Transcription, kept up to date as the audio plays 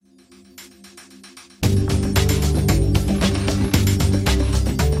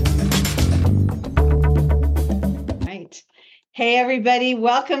Hey, everybody,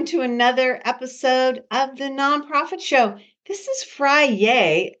 welcome to another episode of the Nonprofit Show. This is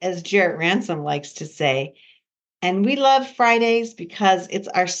Friday, as Jarrett Ransom likes to say. And we love Fridays because it's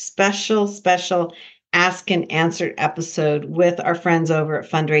our special Ask and Answered episode with our friends over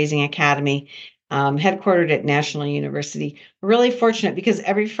at Fundraising Academy, headquartered at National University. We're really fortunate because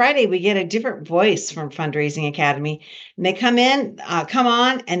every Friday we get a different voice from Fundraising Academy. And they come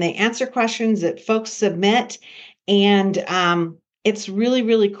on, and they answer questions that folks submit. And it's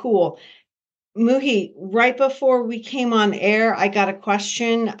really cool. Muhi, right before we came on air, I got a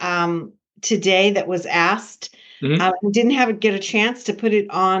question today that was asked. Hmm. Didn't get a chance to put it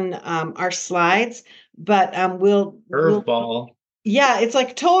on our slides, but we'll Curveball. yeah, it's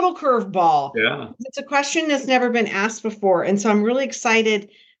like total curveball. Yeah. It's a question that's never been asked before, and so I'm really excited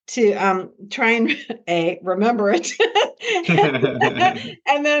to try and remember it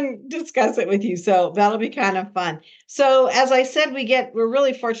and then discuss it with you. So that'll be kind of fun. So as I said, we're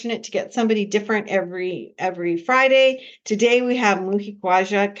really fortunate to get somebody different every Friday. Today we have Muhi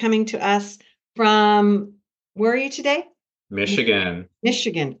Kwaja coming to us from, where are you today? Michigan.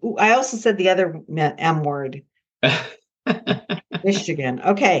 Michigan. Ooh, I also said the other M word. Michigan.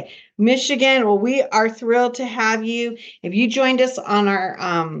 Okay. Michigan. Well, we are thrilled to have you. If you joined us on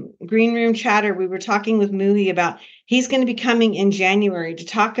our green room chatter, we were talking with Muhi about he's going to be coming in January to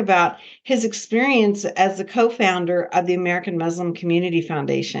talk about his experience as the co-founder of the American Muslim Community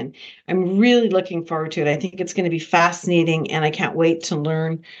Foundation. I'm really looking forward to it. I think it's going to be fascinating, and I can't wait to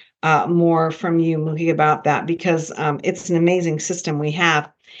learn more from you, Muhi, about that because it's an amazing system we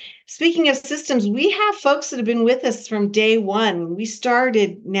have. Speaking of systems, we have folks that have been with us from day one. We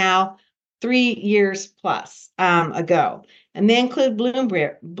started now 3 years plus ago, and they include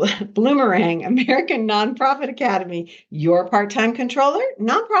Bloomerang, American Nonprofit Academy, your part-time controller,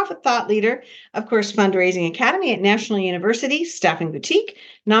 nonprofit thought leader, of course, Fundraising Academy at National University, Staffing Boutique,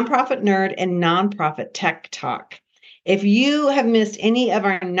 Nonprofit Nerd, and Nonprofit Tech Talk. If you have missed any of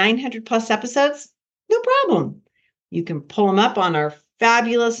our 900 plus episodes, no problem. You can pull them up on our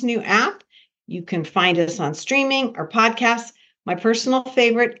fabulous new app. You can find us on streaming or podcasts. My personal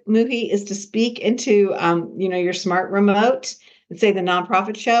favorite, Muhi, is to speak into your smart remote and say the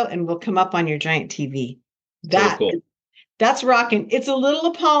Nonprofit Show, and we'll come up on your giant TV. So That cool. that's rocking. It's a little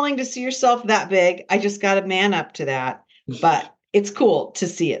appalling to see yourself that big. I just got to man up to that, but it's cool to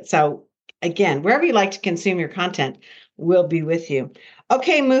see it. So again, wherever you like to consume your content, we'll be with you.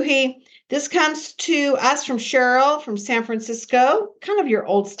 Okay, Muhi, this comes to us from Cheryl from San Francisco, kind of your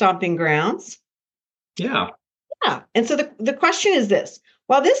old stomping grounds. Yeah. Yeah. And so the question is this.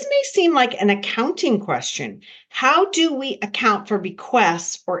 While this may seem like an accounting question, how do we account for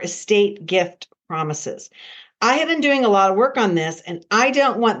bequests or estate gift promises? I have been doing a lot of work on this, and I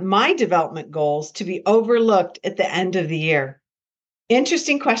don't want my development goals to be overlooked at the end of the year.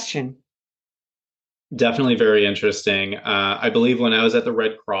 Interesting question. Definitely very interesting. I believe when I was at the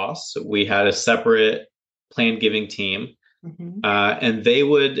Red Cross, we had a separate planned giving team, Mhm. and they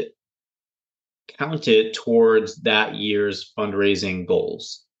would count it towards that year's fundraising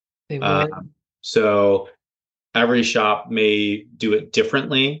goals. They Uh, would. so every shop may do it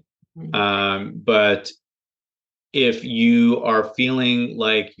differently, Mhm. but if you are feeling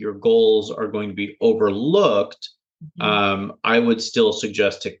like your goals are going to be overlooked, Mhm. I would still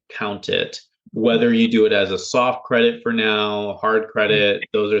suggest to count it. Mhm. Whether you do it as a soft credit for now, hard credit,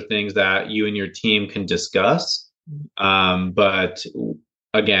 those are things that you and your team can discuss. But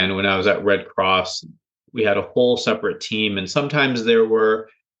again, when I was at Red Cross, we had a whole separate team, and sometimes there were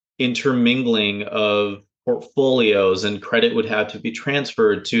intermingling of portfolios, and credit would have to be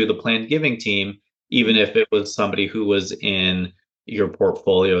transferred to the planned giving team even if it was somebody who was in your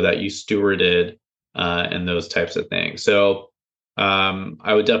portfolio that you stewarded and those types of things. So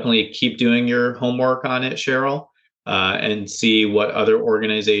I would definitely keep doing your homework on it, Cheryl, and see what other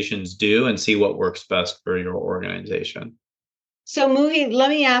organizations do and see what works best for your organization. So, Muhi, let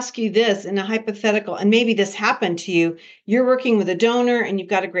me ask you this in a hypothetical, and maybe this happened to you. You're working with a donor and you've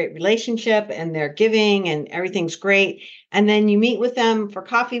got a great relationship and they're giving and everything's great. And then you meet with them for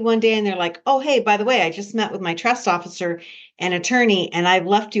coffee one day and they're like, oh, hey, by the way, I just met with my trust officer and attorney and I've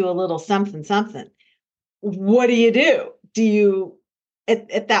left you a little something, something. What do you do? Do you,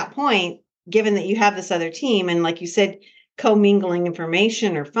 at that point, given that you have this other team and like you said, commingling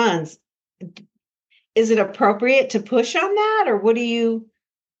information or funds, is it appropriate to push on that or what do you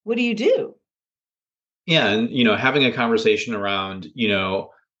do? Yeah, and having a conversation around,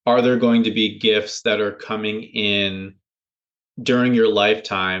 are there going to be gifts that are coming in during your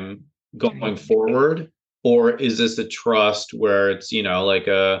lifetime Right. going forward? Or is this a trust where it's, like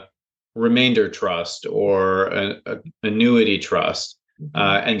a remainder trust or an annuity trust,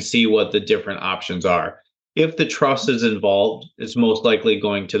 and see what the different options are. If the trust is involved, it's most likely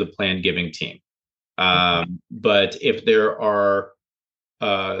going to the plan giving team. But if there are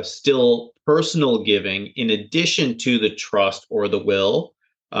still personal giving in addition to the trust or the will,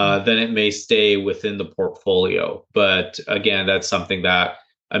 then it may stay within the portfolio. But again, that's something that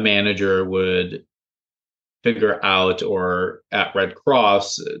a manager would figure out, or at Red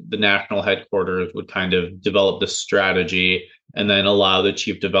Cross, the national headquarters would kind of develop the strategy and then allow the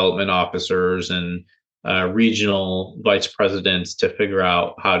chief development officers and regional vice presidents to figure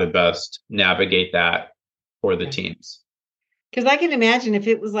out how to best navigate that for the teams. Because I can imagine if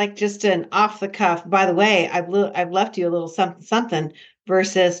it was like just an off the cuff, by the way, I've left you a little something something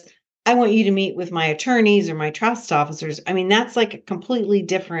versus I want you to meet with my attorneys or my trust officers. I mean, that's like a completely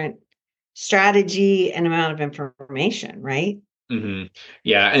different strategy and amount of information, right? Mm-hmm.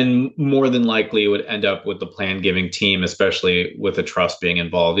 Yeah, and more than likely it would end up with the plan giving team, especially with the trust being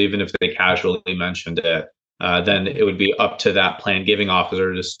involved. Even if they casually mentioned it, then it would be up to that plan giving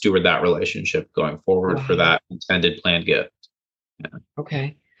officer to steward that relationship going forward for that intended plan gift. Yeah.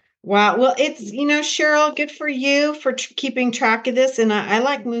 Okay. Wow. Well, it's, Cheryl, good for you for keeping track of this. And I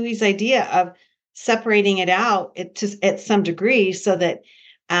like Movie's idea of separating it out at some degree so that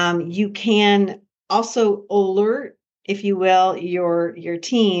you can also alert, if you will, your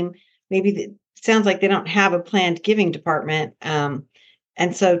team. Maybe it sounds like they don't have a planned giving department. And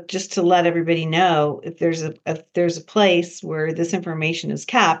so just to let everybody know if there's a place where this information is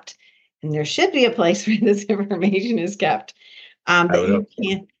kept, and there should be a place where this information is kept, that you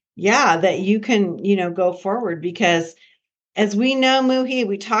can, that you can, go forward because as we know, Muhi,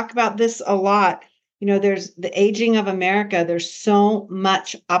 we talk about this a lot. There's the aging of America. There's so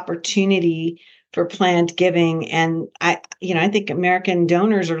much opportunity for planned giving. And I think American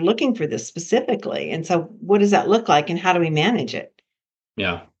donors are looking for this specifically. And so what does that look like and how do we manage it?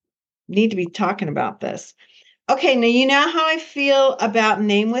 Yeah. Need to be talking about this. Okay. Now, you know how I feel about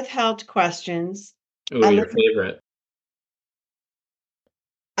name withheld questions. Oh, your favorite.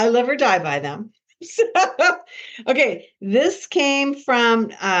 I live or die by them. So, okay, this came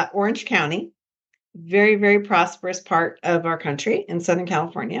from Orange County, very, very prosperous part of our country in Southern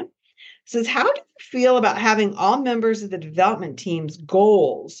California. It says, how do you feel about having all members of the development team's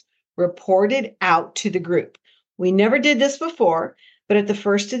goals reported out to the group? We never did this before, but at the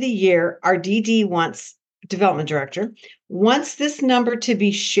first of the year, our DD development director wants this number to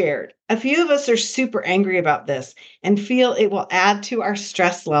be shared. A few of us are super angry about this and feel it will add to our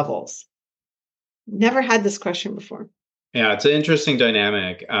stress levels. Never had this question before. Yeah, it's an interesting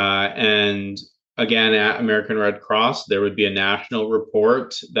dynamic. And again, at American Red Cross, there would be a national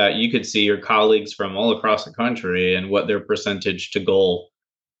report that you could see your colleagues from all across the country and what their percentage to goal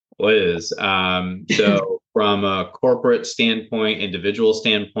was. So from a corporate standpoint, individual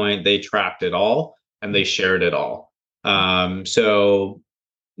standpoint, they tracked it all and they shared it all. So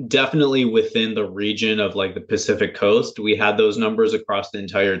definitely within the region of like the Pacific Coast, we had those numbers across the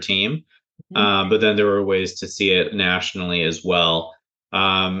entire team. But then there were ways to see it nationally as well.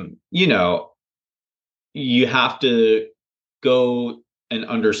 You have to go and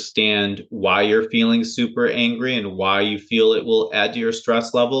understand why you're feeling super angry and why you feel it will add to your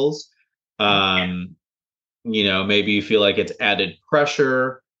stress levels. Maybe you feel like it's added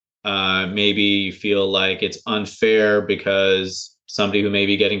pressure. Maybe you feel like it's unfair because somebody who may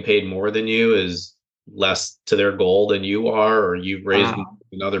be getting paid more than you is less to their goal than you are, or you've raised more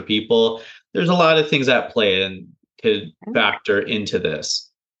than other people. There's a lot of things at play and could factor into this.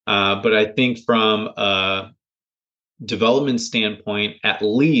 But I think from a development standpoint, at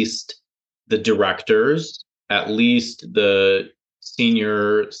least the directors, at least the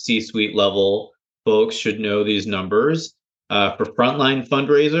senior C-suite level folks should know these numbers. For frontline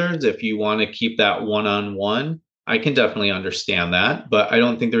fundraisers, if you want to keep that one-on-one, I can definitely understand that, but I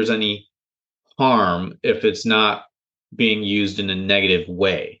don't think there's any harm if it's not being used in a negative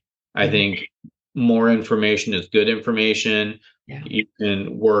way. I think more information is good information. Yeah. You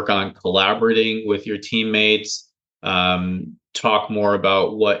can work on collaborating with your teammates, talk more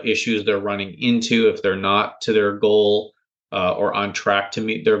about what issues they're running into if they're not to their goal or on track to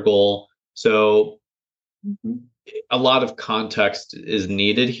meet their goal. So a lot of context is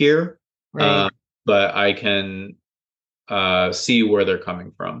needed here, right. But I can see where they're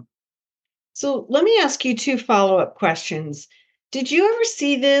coming from. So let me ask you two follow-up questions. Did you ever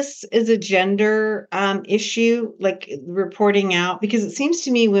see this as a gender issue, like reporting out? Because it seems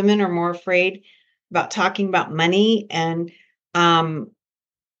to me women are more afraid about talking about money. And I'm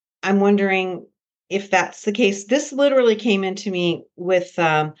wondering if that's the case. This literally came into me with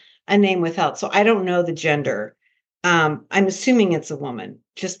a name withheld. So I don't know the gender. I'm assuming it's a woman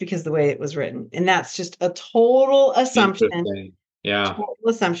just because the way it was written. And that's just a total assumption, Interesting. Yeah. total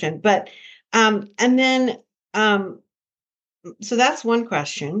assumption. But and then so that's one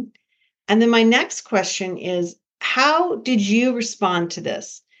question. And then my next question is, how did you respond to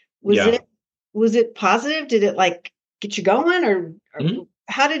this? Was Yeah. it was it positive? Did it like get you going, Mhm. or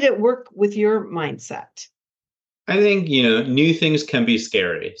how did it work with your mindset? I think, new things can be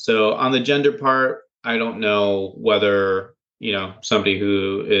scary. So on the gender part, I don't know whether, somebody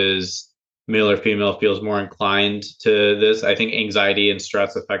who is male or female feels more inclined to this. I think anxiety and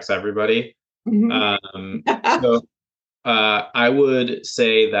stress affects everybody. Mhm. So I would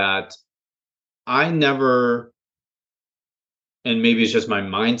say that I never, and maybe it's just my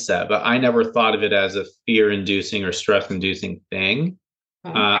mindset, but I never thought of it as a fear inducing or stress inducing thing.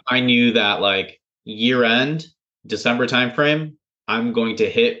 Okay. I knew that like year end, December timeframe, I'm going to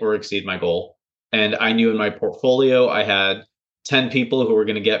hit or exceed my goal. And I knew in my portfolio, I had 10 people who were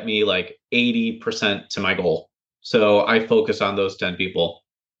going to get me like 80% to my goal. So I focus on those 10 people.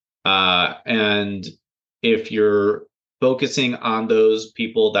 And if you're focusing on those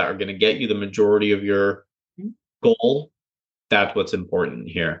people that are going to get you the majority of your goal, that's what's important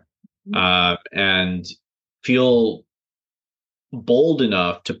here. And feel bold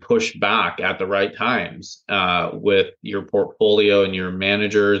enough to push back at the right times with your portfolio and your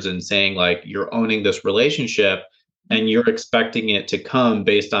managers and saying like you're owning this relationship and you're expecting it to come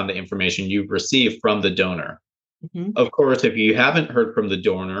based on the information you've received from the donor. Mhm. Of course, if you haven't heard from the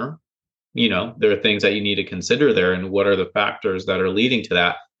donor, there are things that you need to consider there and what are the factors that are leading to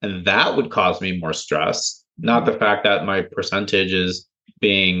that. And that would cause me more stress, not the fact that my percentage is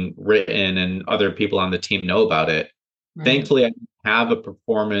being written and other people on the team know about it. Right. Thankfully, I have a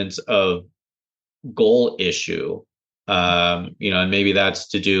performance of goal issue. And maybe that's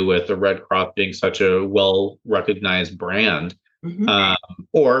to do with the Red Cross being such a well recognized brand. Mhm. Um,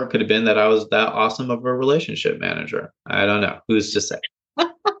 or it could have been that I was that awesome of a relationship manager. I don't know. Who's to say?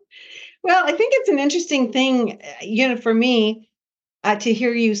 Well, I think it's an interesting thing, for me, to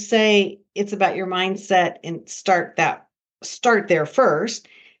hear you say it's about your mindset and start there first,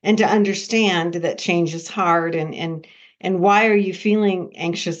 and to understand that change is hard, and why are you feeling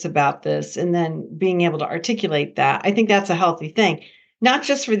anxious about this, and then being able to articulate that. I think that's a healthy thing, not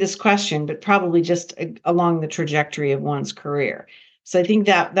just for this question, but probably just along the trajectory of one's career. So I think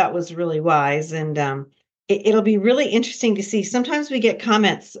that was really wise, and it'll be really interesting to see. Sometimes we get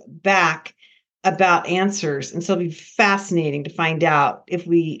comments back about answers, and so it'll be fascinating to find out if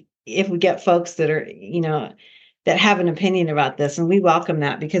we get folks that are, that have an opinion about this, and we welcome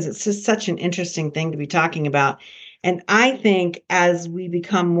that because it's just such an interesting thing to be talking about. And I think as we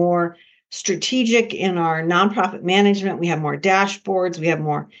become more strategic in our nonprofit management, we have more dashboards, we have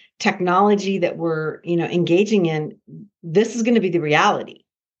more technology that we're, engaging in. This is going to be the reality.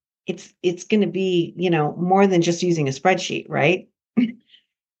 It's going to be, more than just using a spreadsheet, right?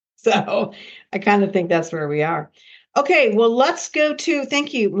 So I kind of think that's where we are. Okay, well,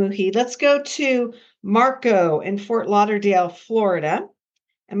 thank you, Muhi. Let's go to Marco in Fort Lauderdale, Florida.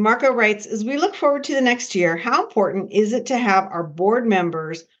 And Marco writes, as we look forward to the next year, how important is it to have our board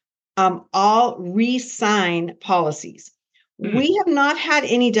members all re-sign policies? Hmm. We have not had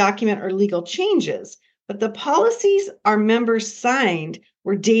any document or legal changes, but the policies our members signed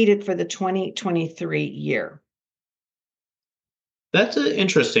were dated for the 2023 year. That's an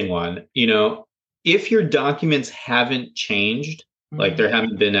interesting one. If your documents haven't changed, like Mhm. there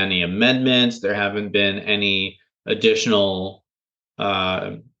haven't been any amendments, there haven't been any additional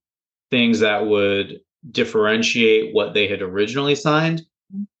uh, things that would differentiate what they had originally signed,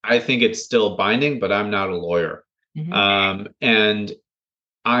 I think it's still binding, but I'm not a lawyer. Mhm. And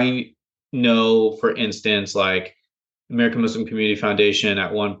I know, for instance, like American Muslim Community Foundation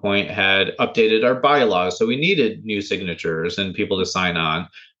at one point had updated our bylaws, so we needed new signatures and people to sign on.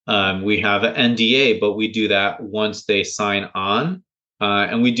 We have an NDA, but we do that once they sign on,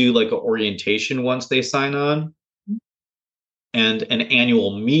 and we do like an orientation once they sign on, and an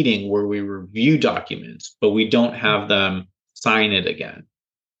annual meeting where we review documents, but we don't have them sign it again.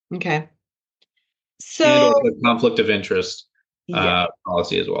 Okay. And So, also conflict of interest yeah.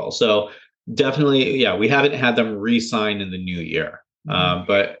 policy as well. So definitely, yeah, we haven't had them re-sign in the new year. Mhm.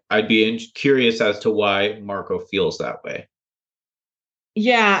 But I'd be curious as to why Marco feels that way.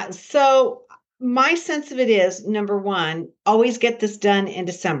 Yeah. So, my sense of it is number one, always get this done in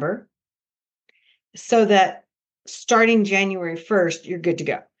December so that starting January 1st, you're good to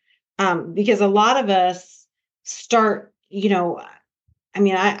go. Because a lot of us start, I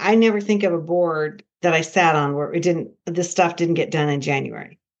mean, I never think of a board that I sat on where this stuff didn't get done in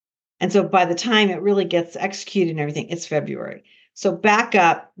January. And so by the time it really gets executed and everything, it's February. So back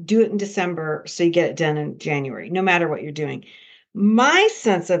up, do it in December so you get it done in January, no matter what you're doing. My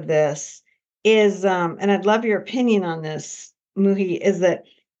sense of this is, and I'd love your opinion on this, Muhi, is that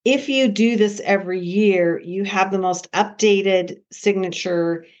if you do this every year, you have the most updated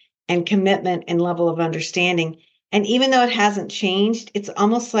signature and commitment and level of understanding. And even though it hasn't changed, it's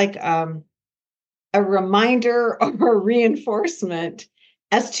almost like a reminder or a reinforcement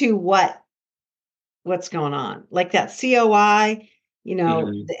as to what's going on. Like that COI,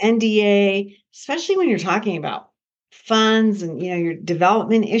 the NDA, especially when you're talking about funds and your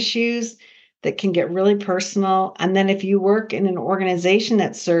development issues that can get really personal. And then if you work in an organization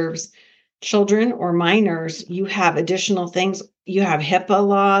that serves children or minors, you have additional things. You have HIPAA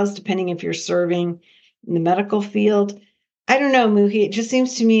laws, depending if you're serving in the medical field. I don't know, Muhi. It just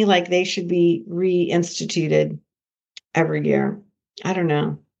seems to me like they should be reinstituted every year. I don't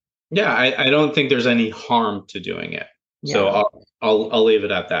know. Yeah, I don't think there's any harm to doing it. So Yeah. I'll leave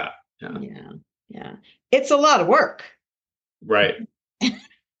it at that. Yeah. Yeah. Yeah. It's a lot of work. Right.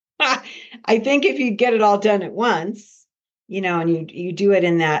 I think if you get it all done at once, and you do it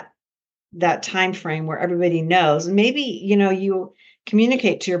in that time frame where everybody knows, and maybe, you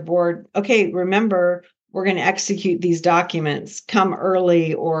communicate to your board, okay, remember, we're going to execute these documents, come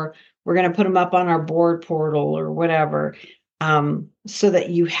early, or we're going to put them up on our board portal or whatever, so that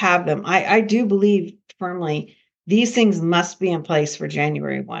you have them. I do believe firmly these things must be in place for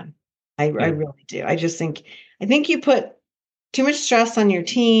January 1. I really do. I think you put too much stress on your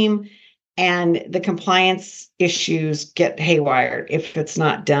team, and the compliance issues get haywire if it's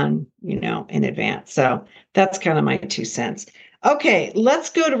not done, in advance. So that's kind of my 2 cents. Okay, let's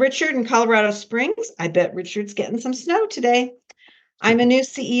go to Richard in Colorado Springs. I bet Richard's getting some snow today. I'm a new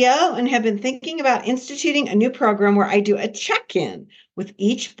CEO and have been thinking about instituting a new program where I do a check-in with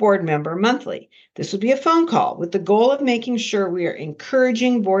each board member monthly. This would be a phone call with the goal of making sure we are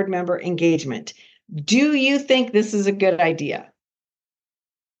encouraging board member engagement. Do you think this is a good idea?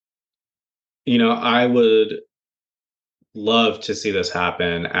 I would love to see this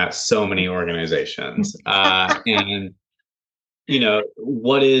happen at so many organizations. And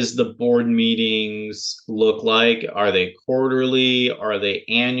what is the board meetings look like? Are they quarterly? Are they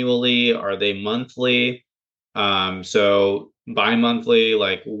annually? Are they monthly? So bi-monthly,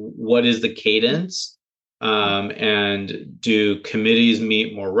 like what is the cadence? And do committees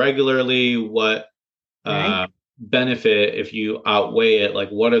meet more regularly? What Right. benefit if you outweigh it? Like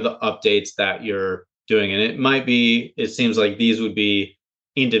what are the updates that you're doing? And it seems like these would be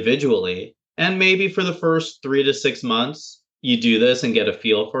individually, and maybe for the first 3 to 6 months you do this and get a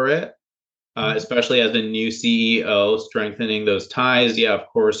feel for it, especially as a new CEO, strengthening those ties. Yeah, of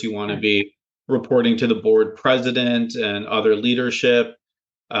course, you want to be reporting to the board president and other leadership.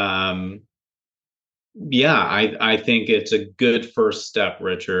 Yeah, I think it's a good first step,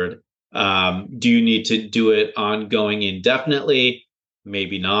 Richard. Do you need to do it ongoing indefinitely?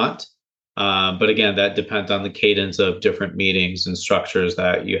 Maybe not. But again, that depends on the cadence of different meetings and structures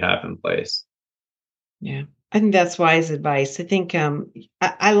that you have in place. Yeah, I think that's wise advice. I think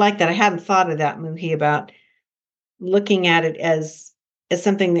I like that. I hadn't thought of that, Muhi, about looking at it as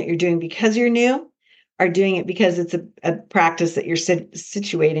something that you're doing because you're new, or doing it because it's a practice that you're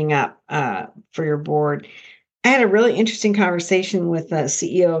situating up for your board. I had a really interesting conversation with a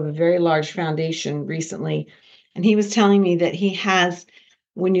CEO of a very large foundation recently, and he was telling me that he has,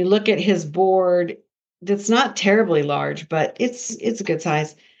 when you look at his board, that's not terribly large, but it's a good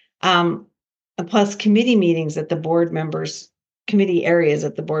size. Plus committee meetings that the board members, committee areas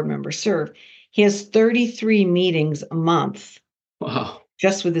that the board members serve. He has 33 meetings a month. Wow.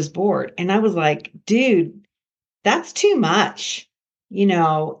 Just with his board. And I was like, dude, that's too much,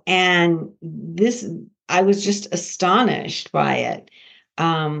 and I was just astonished by it.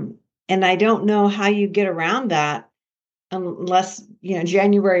 And I don't know how you get around that unless,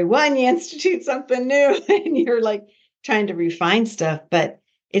 January 1, you institute something new and you're like trying to refine stuff. But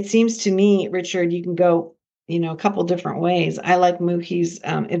it seems to me, Richard, you can go, a couple different ways. I like Muhi's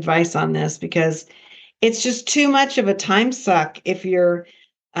advice on this because it's just too much of a time suck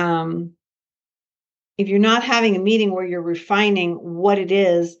um, if you're not having a meeting where you're refining what it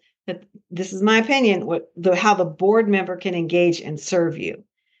is that, this is my opinion, how the board member can engage and serve you,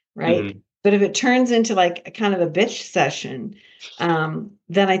 right? Mm-hmm. But if it turns into like a kind of a bitch session,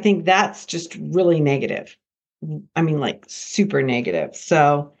 then I think that's just really negative. I mean, like super negative.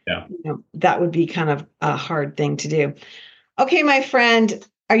 So, Yeah. that would be kind of a hard thing to do. Okay, my friend,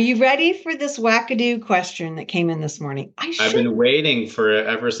 are you ready for this wackadoo question that came in this morning? I've been waiting for it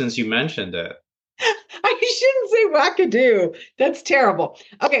ever since you mentioned it. I shouldn't say say wackadoo. That's terrible.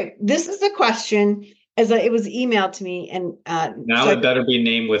 Okay, this is a question it was emailed to me, and Now it better be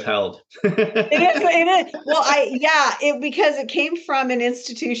name withheld. it is. It is. Well, because it came from an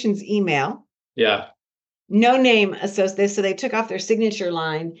institution's email. Yeah. No name associated, so they took off their signature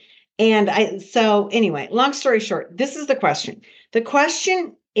line. And so anyway, long story short, this is the question. The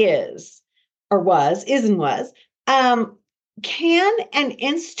question is, or was, is and was, can an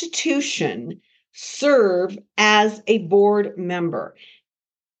institution serve as a board member,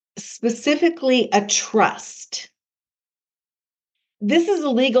 specifically a trust? This is a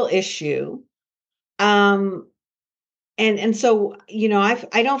legal issue. And so,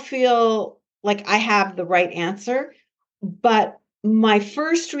 I don't feel like I have the right answer, but my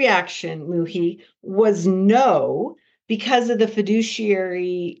first reaction, Muhi, was no, because of the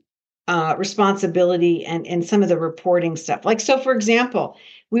fiduciary responsibility and some of the reporting stuff. Like, so for example,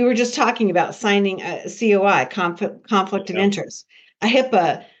 we were just talking about signing a COI, conflict of interest, a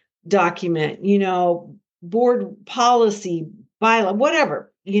HIPAA document, board policy, bylaw,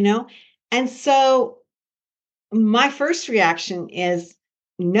 whatever, And so my first reaction is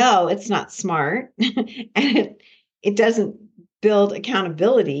no, it's not smart. And it doesn't build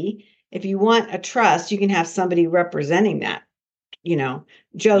accountability. If you want a trust, you can have somebody representing that,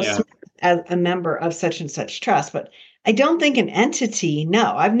 Joe Smith as a member of such and such trust. But I don't think an entity,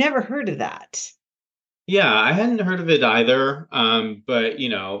 no, I've never heard of that. Yeah, I hadn't heard of it either. But,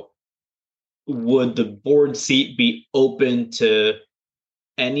 would the board seat be open to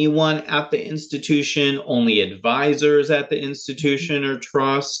anyone at the institution, only advisors at the institution or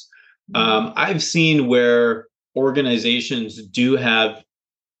trust? I've seen where organizations do have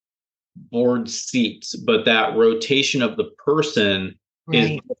board seats, but that rotation of the person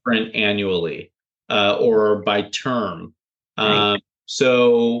is different annually or by term.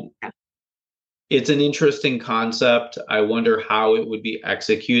 So it's an interesting concept. I wonder how it would be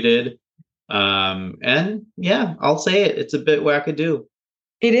executed. And yeah, I'll say it. It's a bit wackadoo.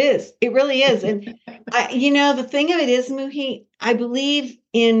 It is. It really is. And the thing of it is, Muhi, I believe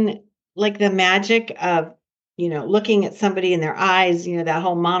in like the magic of, looking at somebody in their eyes, that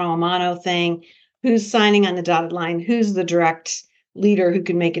whole mano a mano thing, who's signing on the dotted line, who's the direct leader who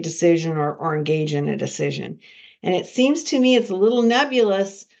can make a decision or engage in a decision. And it seems to me it's a little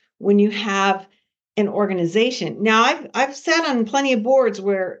nebulous when you have an organization. Now, I've sat on plenty of boards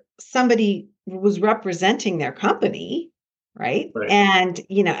where somebody was representing their company, right? And,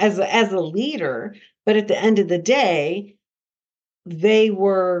 as a leader, but at the end of the day, they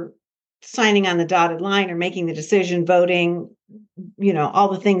were signing on the dotted line or making the decision, voting, all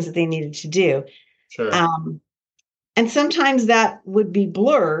the things that they needed to do. Sure. And sometimes that would be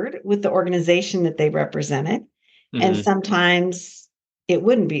blurred with the organization that they represented. Mm-hmm. And sometimes it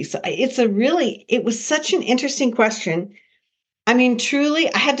wouldn't be. So it was such an interesting question. I mean,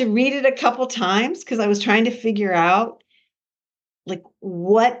 truly, I had to read it a couple times because I was trying to figure out like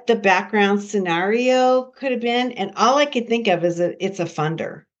what the background scenario could have been. And all I could think of is it's a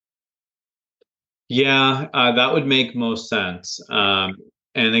funder. Yeah, that would make most sense. And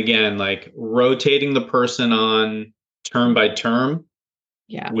again, like rotating the person on term by term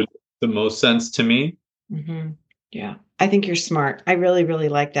would make the most sense to me. Mm-hmm. Yeah, I think you're smart. I really, really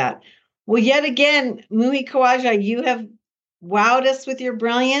like that. Well, yet again, Muhi Khawaja, you have wowed us with your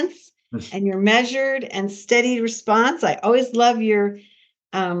brilliance and your measured and steady response. I always love your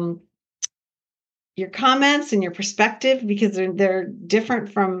comments and your perspective because they're different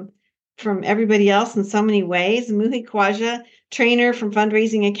from everybody else in so many ways. Muhi Khawaja, trainer from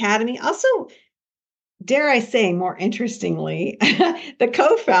Fundraising Academy, also, dare I say, more interestingly, the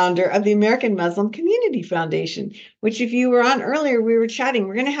co-founder of the American Muslim Community Foundation, which if you were on earlier, we were chatting.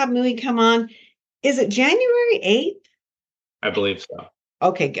 We're going to have Muhi come on. Is it January 8th? I believe so.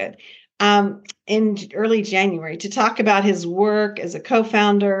 Okay, good. In early January to talk about his work as a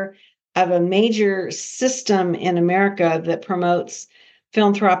co-founder of a major system in America that promotes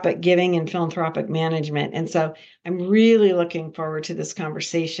philanthropic giving and philanthropic management. And so I'm really looking forward to this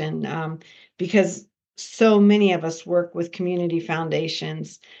conversation because so many of us work with community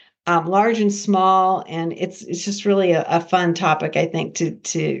foundations, large and small, and it's just really a fun topic, I think,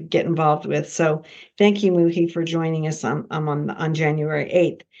 to get involved with. So thank you, Muhi, for joining us on January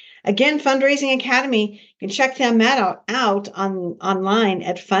 8th. Again, Fundraising Academy, you can check them out online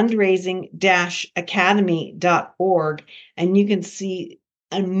at fundraising-academy.org, and you can see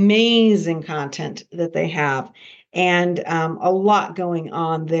amazing content that they have and a lot going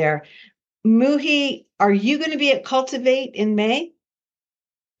on there. Muhi, are you going to be at Cultivate in May?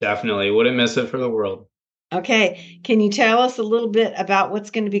 Definitely. Wouldn't miss it for the world. Okay. Can you tell us a little bit about what's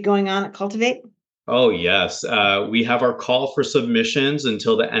going to be going on at Cultivate? Oh, yes. We have our call for submissions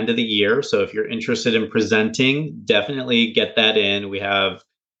until the end of the year. So if you're interested in presenting, definitely get that in. We have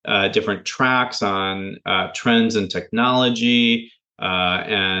different tracks on trends and technology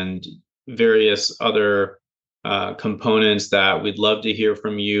and various other components that we'd love to hear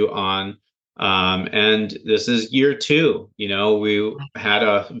from you on. And this is year two. You know, we had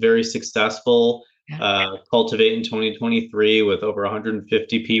a very successful Yeah. Cultivate in 2023 with over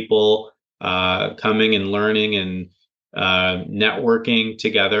 150 people coming and learning and networking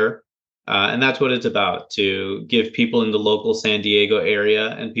together. And that's what it's about, to give people in the local San Diego area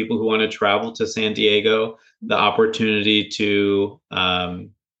and people who want to travel to San Diego the opportunity to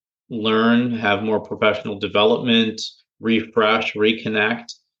learn, have more professional development, refresh,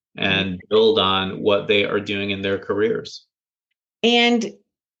 reconnect, Right. and build on what they are doing in their careers. And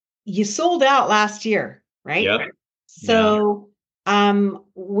you sold out last year, right? Yep. Yeah. So,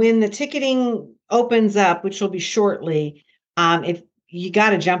 when the ticketing opens up, which will be shortly, if you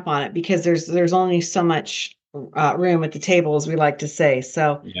got to jump on it because there's only so much room at the table, as we like to say.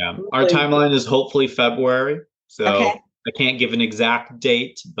 So, Yeah. Our really, timeline is hopefully February. So okay, I can't give an exact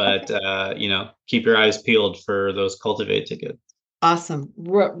date, but keep your eyes peeled for those Cultivate tickets. awesome,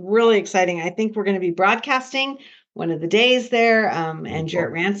 really exciting. I think we're going to be broadcasting one of the days there, and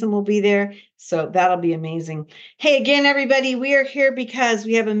Jarrett Wonderful. Ransom will be there. So that'll be amazing. Hey, again, everybody, we are here because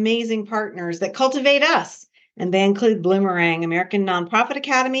we have amazing partners that cultivate us. And they include Bloomerang, American Nonprofit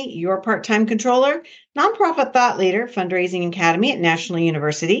Academy, Your Part-Time Controller, Nonprofit Thought Leader, Fundraising Academy at National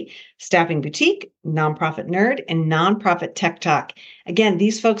University, Staffing Boutique, Nonprofit Nerd, and Nonprofit Tech Talk. Again,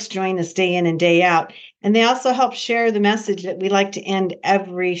 these folks join us day in and day out. And they also help share the message that we like to end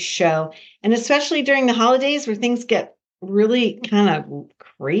every show. And especially during the holidays where things get really kind of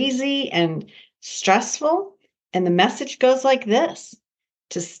crazy and stressful. And the message goes like this: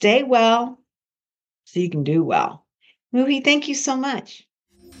 to stay well so you can do well. Muhi, thank you so much.